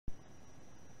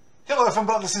Hello FM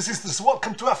brothers and sisters,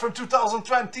 welcome to FM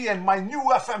 2020 and my new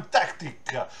FM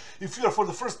tactic. If you're for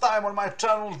the first time on my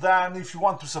channel, then if you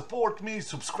want to support me,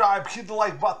 subscribe, hit the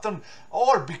like button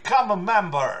or become a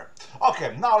member.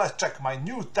 Okay, now let's check my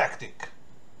new tactic.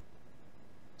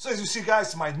 So as you see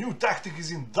guys, my new tactic is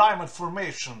in diamond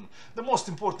formation. The most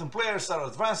important players are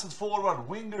advanced forward,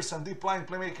 wingers and deep line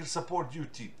playmakers support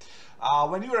duty.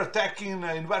 When you are attacking,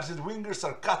 inverted wingers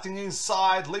are cutting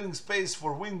inside, leaving space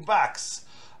for wing backs.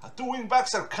 Two wing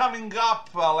backs are coming up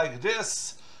like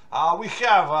this. We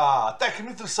have attacking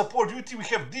neutral support duty. We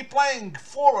have deep line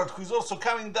forward who is also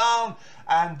coming down,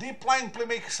 and deep line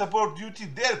playmaker support duty.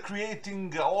 They're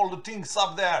creating all the things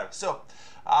up there. So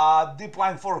deep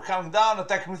line forward coming down,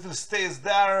 attacking neutral stays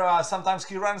there. Sometimes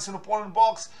he runs in opponent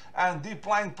box, and deep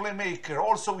line playmaker.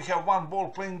 Also we have one ball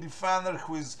playing defender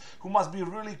who must be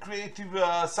really creative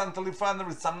central defender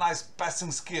with some nice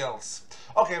passing skills.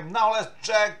 Okay, now let's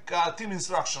check team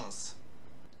instructions.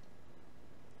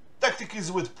 Tactic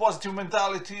is with positive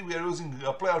mentality. We are using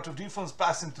a play out of defense,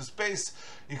 passing to space,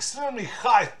 extremely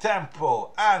high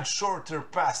tempo and shorter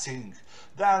passing.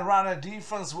 Then run a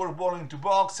defense, work ball into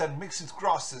box and mix it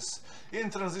crosses. In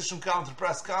transition counter,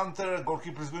 press counter,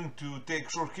 goalkeeper is going to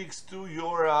take short kicks to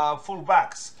your full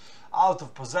backs. Out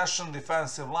of possession,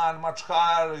 defensive line much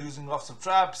higher, using offside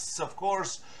traps, of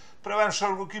course. Prevent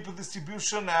short goalkeeper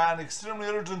distribution and extremely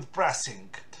urgent pressing.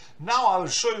 Now I will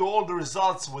show you all the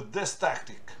results with this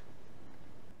tactic.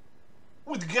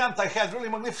 With Gent I had really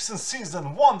magnificent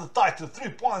season, won the title,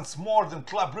 3 points more than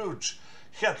Club Brugge.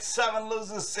 Had 7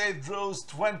 losses, 8 draws,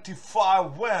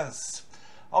 25 wins.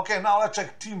 Okay, now let's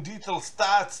check team detail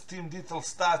stats. Team detail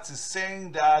stats is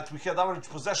saying that we had average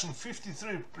possession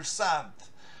 53%.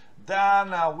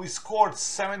 Then we scored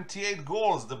 78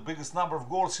 goals, the biggest number of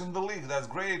goals in the league. That's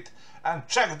great. And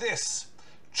check this.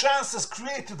 Chances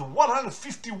created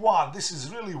 151. This is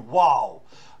really wow.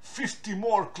 50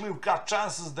 more clear-cut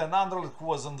chances than Anderlecht, who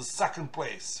was on the second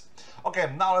place. Okay,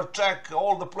 now let's check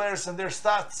all the players and their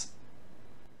stats.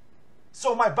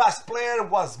 So my best player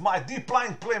was my deep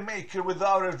line playmaker with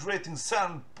average rating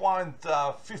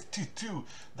 7.52.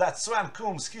 That's Sven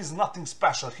Coombs. He's nothing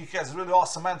special. He has really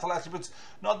awesome mental attributes,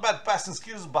 not bad passing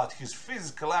skills, but his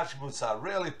physical attributes are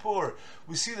really poor.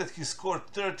 We see that he scored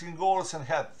 13 goals and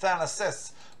had 10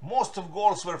 assists. Most of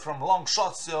goals were from long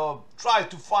shots, so try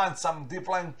to find some deep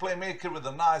line playmaker with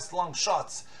a nice long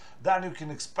shots. Then you can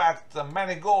expect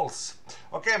many goals.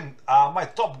 Okay, my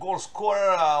top goal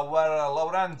scorer were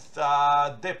Laurent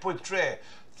Depoitre,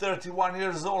 31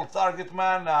 years old, target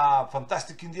man,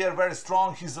 fantastic in the air, very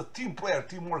strong. He's a team player,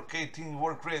 teamwork 18,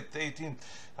 work rate 18.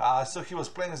 So he was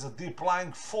playing as a deep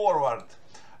line forward.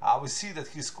 We see that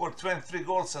he scored 23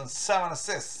 goals and 7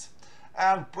 assists.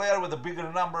 And player with a bigger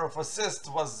number of assists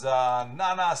was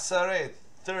Nana Sarret,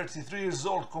 33 years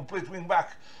old, complete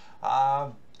wingback.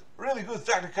 Really good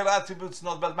technical attributes,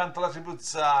 not bad mental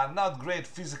attributes, not great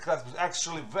physical attributes,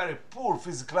 actually very poor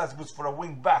physical attributes for a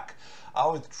wing back. I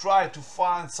would try to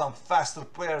find some faster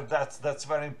player, that's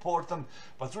very important,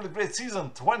 but really great season,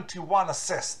 21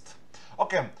 assists.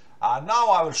 Okay, now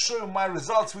I will show you my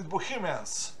results with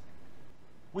Bohemians.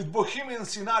 With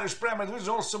Bohemians in Irish Premier Division,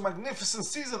 also magnificent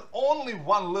season, only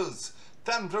 1 lose,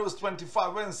 10 draws,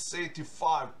 25 wins,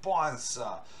 85 points.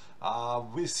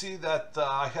 We see that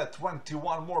I had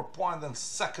 21 more points than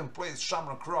second place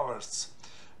Shamrock Rovers.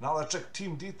 Now let's check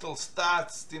team detail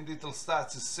stats. Team detail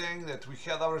stats is saying that we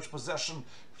had average possession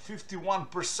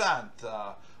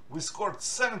 51%. We scored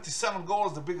 77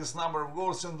 goals, the biggest number of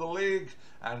goals in the league.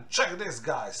 And check this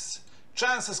guys,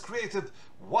 chances created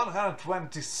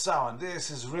 127. This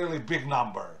is really big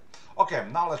number. Okay,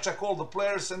 now let's check all the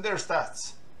players and their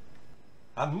stats.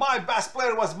 And my best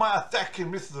player was my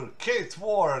attacking midfielder, Kate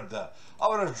Ward.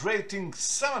 Average rating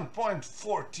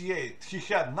 7.48. He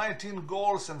had 19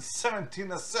 goals and 17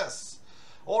 assists.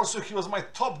 Also, he was my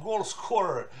top goal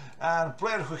scorer and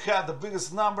player who had the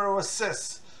biggest number of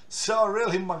assists. So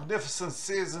really magnificent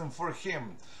season for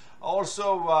him.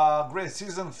 Also, great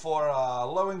season for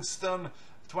Livingston,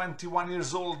 21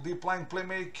 years old, deep line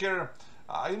playmaker.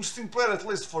 Interesting player at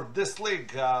least for this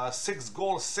league. 6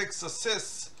 goals, 6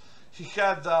 assists. He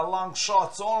had long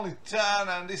shots, only 10,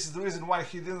 and this is the reason why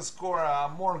he didn't score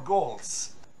more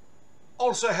goals.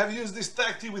 Also, I have used this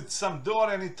tactic with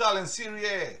Samdoria in Italian Serie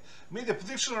A. Made a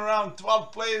prediction around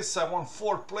 12th place, I won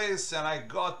 4th place, and I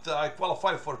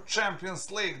qualified for Champions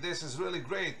League. This is really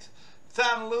great.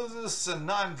 10 losses,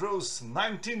 9 draws,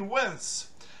 19 wins.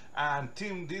 And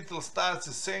team detail stats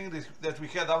is saying that we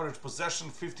had average possession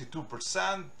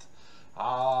 52%.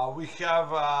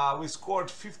 We scored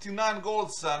 59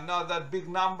 goals, not that big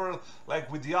number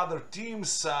like with the other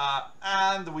teams,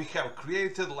 and we have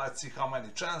created, let's see how many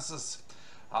chances.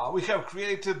 We have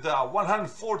created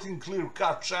 114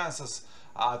 clear-cut chances,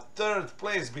 third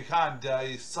place behind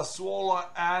Sassuolo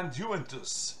and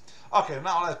Juventus. Okay,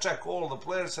 now let's check all the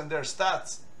players and their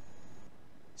stats.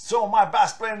 So my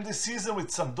best player in this season with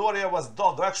Samdoria was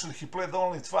Dodo. Actually, he played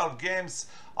only 12 games,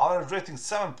 average rating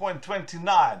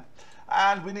 7.29.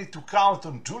 And we need to count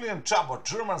on Julian Chabot,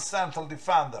 German central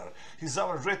defender. His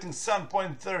average rating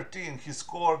 7.13. He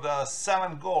scored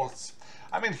 7 goals.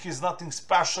 I mean, he's nothing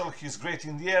special. He's great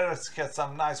in the air. He had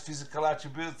some nice physical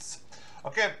attributes.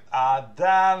 Okay,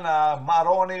 then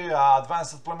Maroni,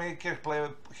 advanced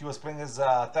playmaker. He was playing as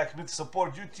attack mid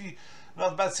support duty.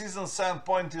 Not bad season,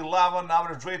 7.11,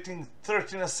 average rating,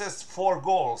 13 assists, 4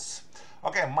 goals.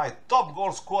 Okay, my top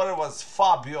goal scorer was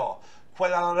Fabio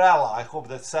Quagliarella. I hope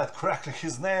that said correctly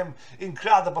his name.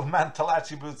 Incredible mental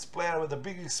attributes, player with a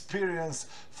big experience,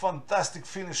 fantastic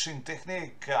finishing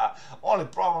technique. Only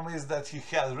problem is that he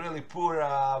had really poor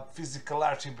physical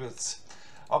attributes.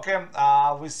 Okay,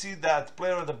 we see that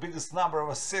player with the biggest number of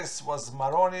assists was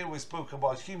Maroni. We spoke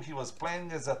about him. He was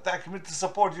playing as attack mid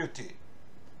support duty.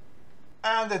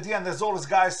 And at the end, as always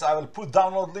guys, I will put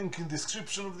download link in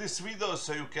description of this video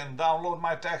so you can download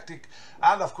my tactic.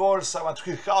 And of course, I want to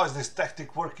hear how is this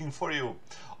tactic working for you.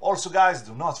 Also guys,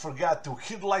 do not forget to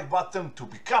hit the like button to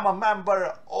become a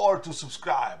member or to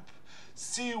subscribe.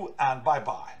 See you and bye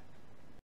bye.